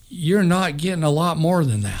 you're not getting a lot more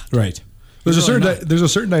than that. Right. There's a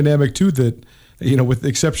certain dynamic too that, with the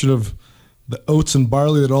exception of the oats and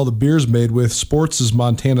barley that all the beer's made with, sports is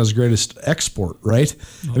Montana's greatest export, right?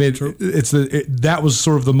 Oh, I mean, that was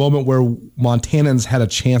sort of the moment where Montanans had a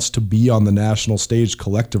chance to be on the national stage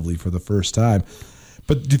collectively for the first time.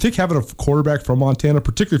 But do you think having a quarterback from Montana,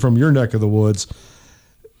 particularly from your neck of the woods,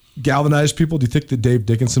 galvanized people? Do you think that Dave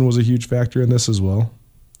Dickinson was a huge factor in this as well?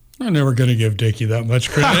 I'm never going to give Dickie that much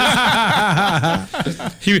credit.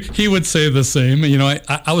 he would say the same. You know,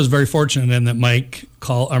 I was very fortunate in that Mike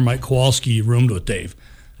Kowalski roomed with Dave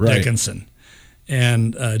Dickinson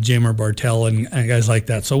and Jamer Bartell and guys like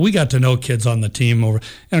that. So we got to know kids on the team and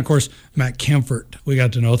of course Matt Kempfert we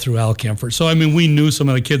got to know through Al Kempfert. So I mean, we knew some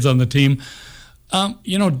of the kids on the team.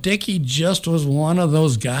 You know, Dickie just was one of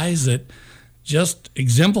those guys that just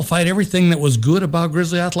exemplified everything that was good about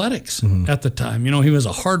Grizzly athletics at the time. You know, he was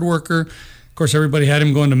a hard worker. Of course, everybody had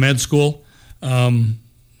him going to med school.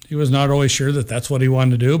 He was not always sure that that's what he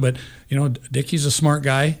wanted to do, but, you know, Dickie's a smart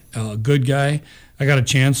guy, a good guy. I got a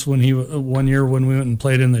chance one year when we went and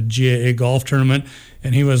played in the GAA golf tournament,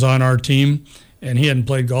 and he was on our team, and he hadn't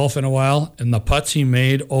played golf in a while, and the putts he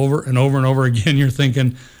made over and over and over again, you're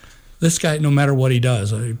thinking, this guy, no matter what he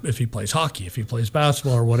does, if he plays hockey, if he plays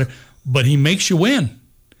basketball or whatever, but he makes you win.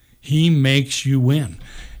 He makes you win.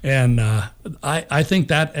 And I think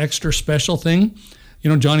that extra special thing, you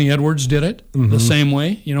know, Johnny Edwards did it the same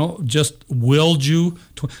way, you know, just willed you.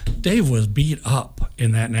 Dave was beat up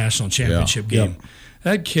in that national championship game. Yep.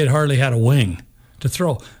 That kid hardly had a wing to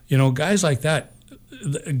throw. You know, guys like that,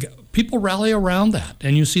 people rally around that.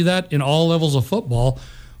 And you see that in all levels of football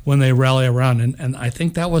when they rally around. And I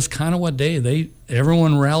think that was kind of what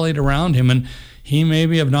everyone rallied around him. And he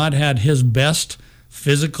maybe have not had his best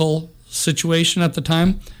physical situation at the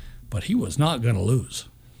time, but he was not going to lose.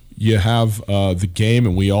 You have the game,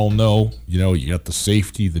 and we all know, you know, you got the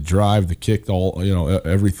safety, the drive, the kick,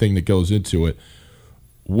 everything that goes into it.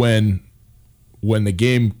 When the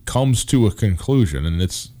game comes to a conclusion, and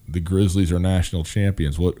it's the Grizzlies are national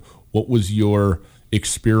champions, what was your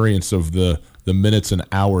experience of the minutes and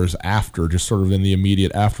hours after, just sort of in the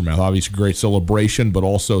immediate aftermath? Obviously, great celebration, but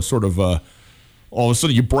also sort of all of a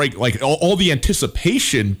sudden you break like all the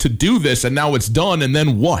anticipation to do this, and now it's done, and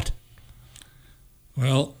then what?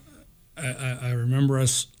 Well, I remember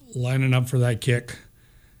us lining up for that kick.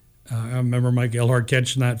 I remember Mike Gilhart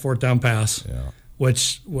catching that fourth down pass,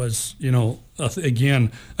 which was, you know,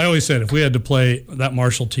 again, I always said if we had to play that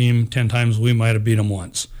Marshall team 10 times, we might have beat them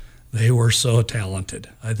once. They were so talented.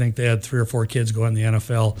 I think they had 3 or 4 kids go in the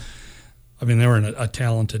NFL. I mean, they were a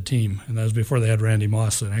talented team, and that was before they had Randy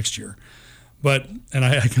Moss the next year. But, and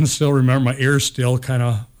I can still remember my ears still kind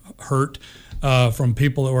of hurt from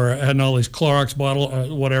people that were had all these Clorox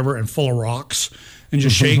bottle, whatever, and full of rocks, and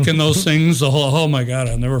just shaking those things. Oh my God,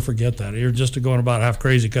 I'll never forget that. You're just going about half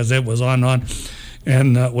crazy because it was on.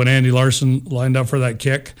 And when Andy Larson lined up for that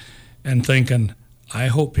kick, and thinking, I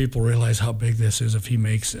hope people realize how big this is if he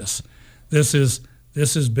makes this. This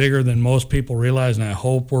is bigger than most people realize, and I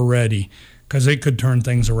hope we're ready because it could turn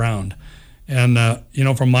things around. And you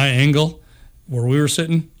know, from my angle, where we were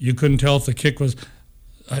sitting, you couldn't tell if the kick was.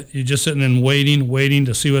 You're just sitting and waiting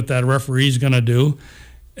to see what that referee's going to do.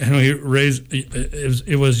 And we raised.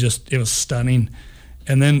 It was stunning.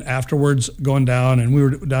 And then afterwards, going down, and we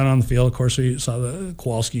were down on the field. Of course, we saw the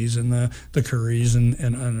Kowalskis and the Currys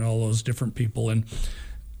and all those different people. And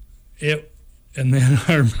then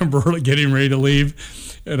I remember getting ready to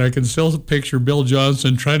leave, and I can still picture Bill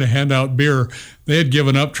Johnson trying to hand out beer. They had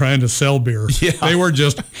given up trying to sell beer. Yeah. They were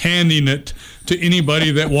just handing it to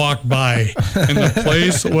anybody that walked by. And the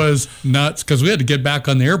place was nuts because we had to get back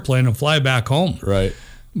on the airplane and fly back home. Right.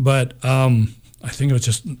 But I think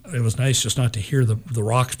it was nice just not to hear the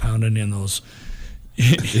rocks pounding in those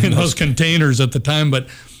containers at the time. But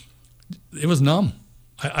it was numb.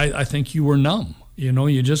 I think you were numb. You know,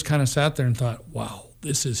 you just kind of sat there and thought, wow,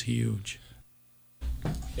 this is huge.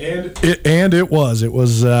 And it was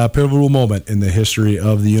a pivotal moment in the history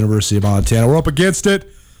of the University of Montana. We're up against it.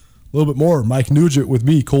 A little bit more. Mike Nugent with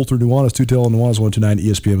me, Colter Nuanez, Two-Tail Nuanez, 129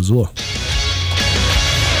 ESPN Missoula.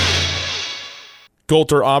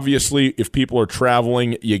 Colter, obviously, if people are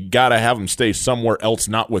traveling, you got to have them stay somewhere else,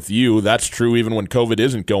 not with you. That's true even when COVID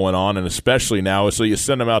isn't going on, and especially now. So you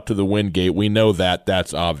send them out to the Wingate. We know that.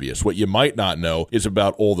 That's obvious. What you might not know is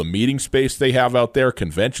about all the meeting space they have out there,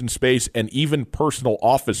 convention space, and even personal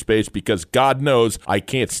office space, because God knows I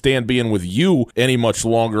can't stand being with you any much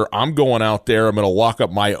longer. I'm going out there. I'm going to lock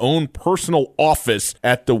up my own personal office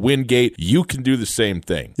at the Wingate. You can do the same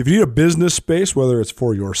thing. If you need a business space, whether it's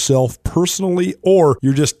for yourself personally or or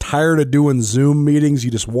you're just tired of doing Zoom meetings,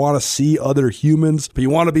 you just want to see other humans, but you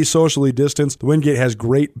want to be socially distanced, the Wingate has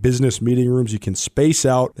great business meeting rooms. You can space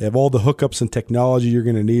out. They have all the hookups and technology you're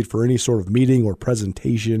going to need for any sort of meeting or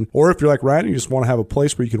presentation. Or if you're like Ryan, you just want to have a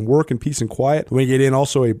place where you can work in peace and quiet, the Wingate Inn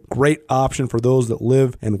also a great option for those that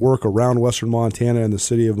live and work around Western Montana and the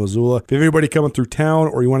city of Missoula. If you have anybody coming through town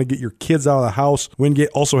or you want to get your kids out of the house, Wingate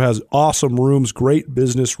also has awesome rooms, great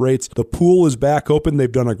business rates. The pool is back open.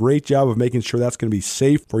 They've done a great job of making sure that's going to be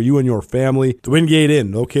safe for you and your family. The Wingate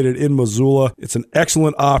Inn, located in Missoula, it's an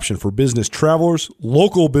excellent option for business travelers,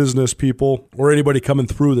 local business people, or anybody coming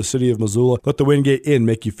through the city of Missoula. Let the Wingate Inn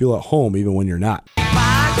make you feel at home even when you're not.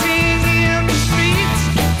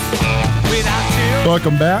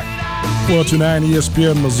 Welcome back. 102.9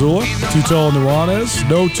 ESPN Missoula. Tutel Nuanez.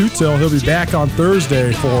 No Tutel. He'll be back on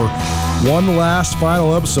Thursday for one last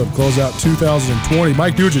final episode. Close out 2020.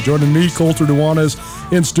 Mike Nugent joining me, Colter Nuanez,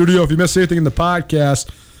 in studio. If you missed anything in the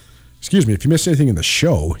podcast, if you missed anything in the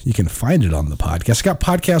show, you can find it on the podcast. I got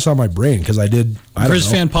podcasts on my brain because I did. Grizz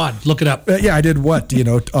Fan Pod. Look it up. Yeah, I did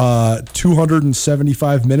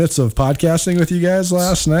 275 minutes of podcasting with you guys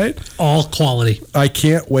last night. All quality. I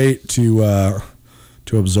can't wait to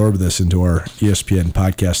absorb this into our ESPN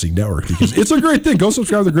podcasting network because it's a great thing. Go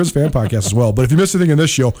subscribe to the Grizz Fan Podcast as well. But if you missed anything in this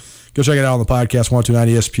show, go check it out on the podcast,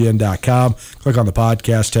 1029ESPN.com. Click on the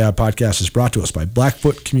podcast tab. Podcast is brought to us by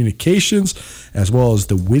Blackfoot Communications as well as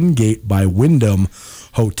the Wingate by Wyndham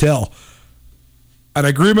Hotel. An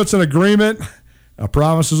agreement's an agreement. A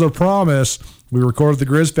promise is a promise. We recorded the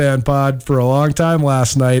Grizz Fan Pod for a long time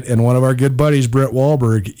last night, and one of our good buddies, Brent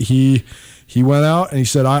Wahlberg, he went out and he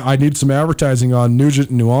said, I need some advertising on Nugent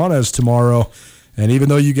and Nuanez tomorrow. And even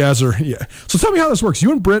though you guys are... Yeah. So tell me how this works.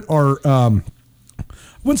 You and Brent are, I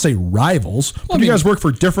wouldn't say rivals, but you guys work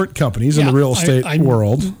for different companies in the real estate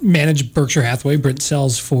world. I manage Berkshire Hathaway. Brent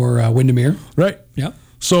sells for Windermere. Right. Yeah.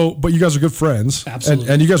 So, but you guys are good friends. Absolutely.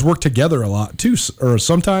 And you guys work together a lot too, or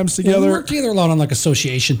sometimes together? We work together a lot on like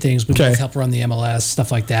association things. We both help run the MLS,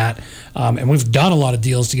 stuff like that. And we've done a lot of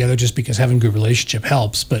deals together just because having a good relationship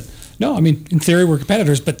helps. But no, I mean, in theory, we're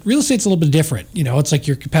competitors, but real estate's a little bit different. You know, it's like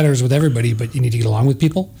you're competitors with everybody, but you need to get along with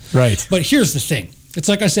people. Right. But here's the thing. It's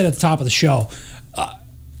like I said at the top of the show.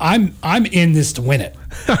 I'm in this to win it.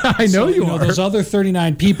 I know you are. Those other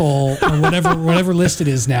 39 people or whatever list it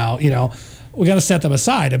is now, we got to set them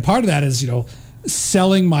aside. And part of that is,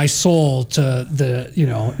 selling my soul to the,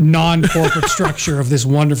 non-corporate structure of this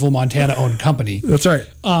wonderful Montana-owned company. That's right.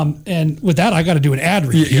 And with that, I got to do an ad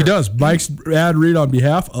read. He does. Mike's ad read on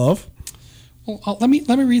behalf of. Well, let me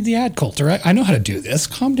read the ad, Colter. I know how to do this.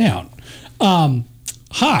 Calm down.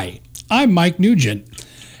 Hi, I'm Mike Nugent.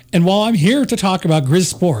 And while I'm here to talk about Grizz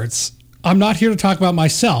Sports, I'm not here to talk about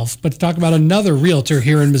myself, but to talk about another realtor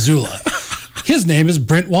here in Missoula. His name is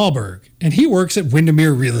Brent Wahlberg, and he works at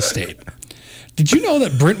Windermere Real Estate. Did you know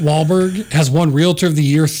that Brent Wahlberg has won Realtor of the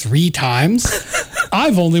Year 3 times?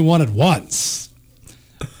 I've only won it once.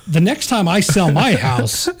 The next time I sell my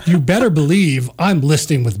house, you better believe I'm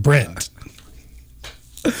listing with Brent.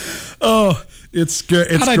 Oh, it's good.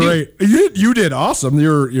 It's great. You did awesome.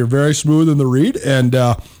 You're very smooth in the read, and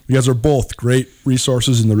you guys are both great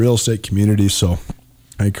resources in the real estate community. So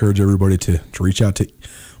I encourage everybody to reach out to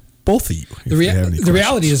both of you. The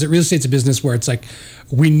reality is that real estate's a business where it's like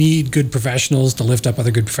we need good professionals to lift up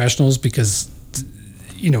other good professionals because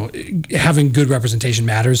having good representation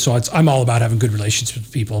matters. So I'm all about having good relationships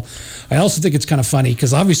with people. I also think it's kind of funny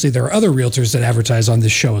because obviously there are other realtors that advertise on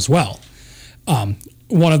this show as well.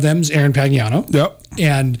 One of them is Aaron Pagliano. Yep.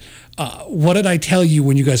 And what did I tell you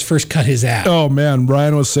when you guys first cut his ad? Oh, man.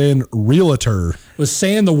 Brian was saying realtor. Was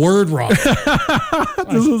saying the word wrong.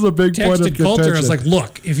 This is a big point of contention. Colter. I was like,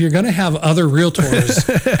 look, if you're going to have other realtors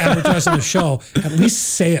advertise on the show, at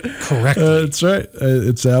least say it correctly. That's right.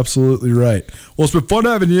 It's absolutely right. Well, it's been fun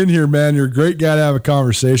having you in here, man. You're a great guy to have a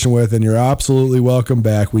conversation with, and you're absolutely welcome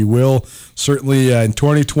back. We will certainly, in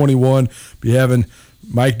 2021, be having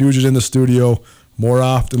Mike Nugent in the studio more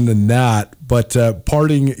often than not. But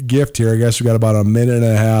parting gift here, I guess we got about a minute and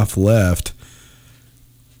a half left.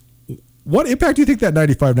 What impact do you think that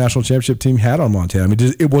 95 national championship team had on Montana? I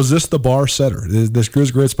mean, was this the bar setter, this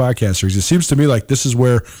Grizz Grits podcast series? It seems to me like this is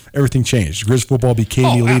where everything changed. Grizz football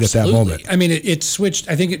became elite at that moment. I mean, it switched.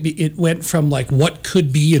 I think it went from like what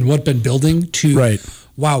could be and what been building to,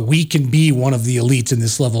 wow, we can be one of the elites in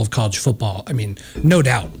this level of college football. I mean, no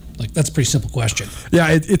doubt. Like, that's a pretty simple question. Yeah,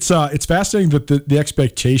 it's fascinating that the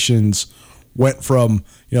expectations went from,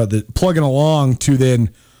 the plugging along to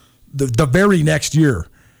then the very next year.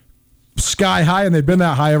 Sky high, and they've been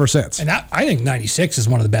that high ever since. And I think 96 is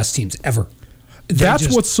one of the best teams ever.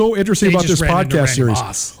 That's what's so interesting about this podcast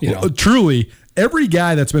series. Truly, every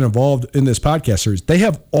guy that's been involved in this podcast series, they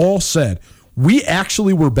have all said, we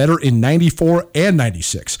actually were better in 94 and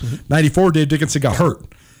 96. 94, Dave Dickinson got hurt.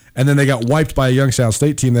 And then they got wiped by a Youngstown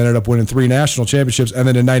State team that ended up winning 3 national championships. And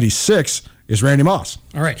then in 96 is Randy Moss.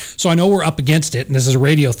 All right. So I know we're up against it, and this is a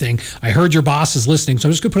radio thing. I heard your boss is listening, so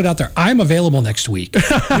I'm just going to put it out there. I'm available next week.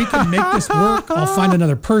 We can make this work. I'll find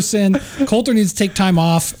another person. Coulter needs to take time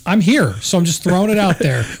off. I'm here. So I'm just throwing it out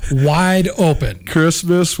there. Wide open.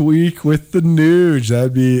 Christmas week with the Nuge.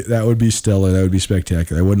 That would be stellar. That would be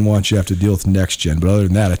spectacular. I wouldn't want you to have to deal with next gen. But other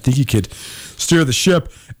than that, I think you could steer the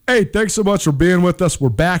ship. Hey, thanks so much for being with us. We're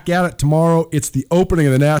back at it tomorrow. It's the opening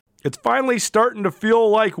of the National. It's finally starting to feel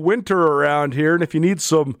like winter around here, and if you need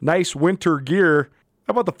some nice winter gear,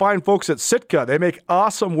 how about the fine folks at Sitka? They make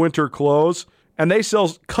awesome winter clothes, and they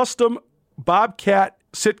sell custom Bobcat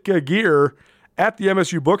Sitka gear at the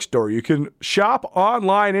MSU Bookstore. You can shop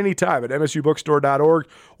online anytime at msubookstore.org,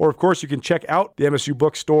 or of course you can check out the MSU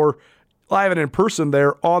Bookstore live and in person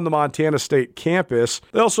there on the Montana State campus.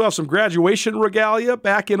 They also have some graduation regalia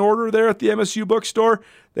back in order there at the MSU Bookstore.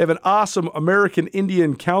 They have an awesome American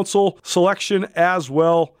Indian Council selection as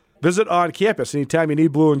well. Visit on campus anytime you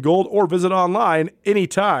need blue and gold, or visit online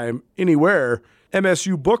anytime, anywhere,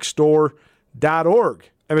 msubookstore.org.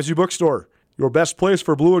 MSU Bookstore, your best place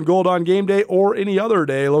for blue and gold on game day or any other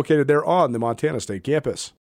day, located there on the Montana State campus.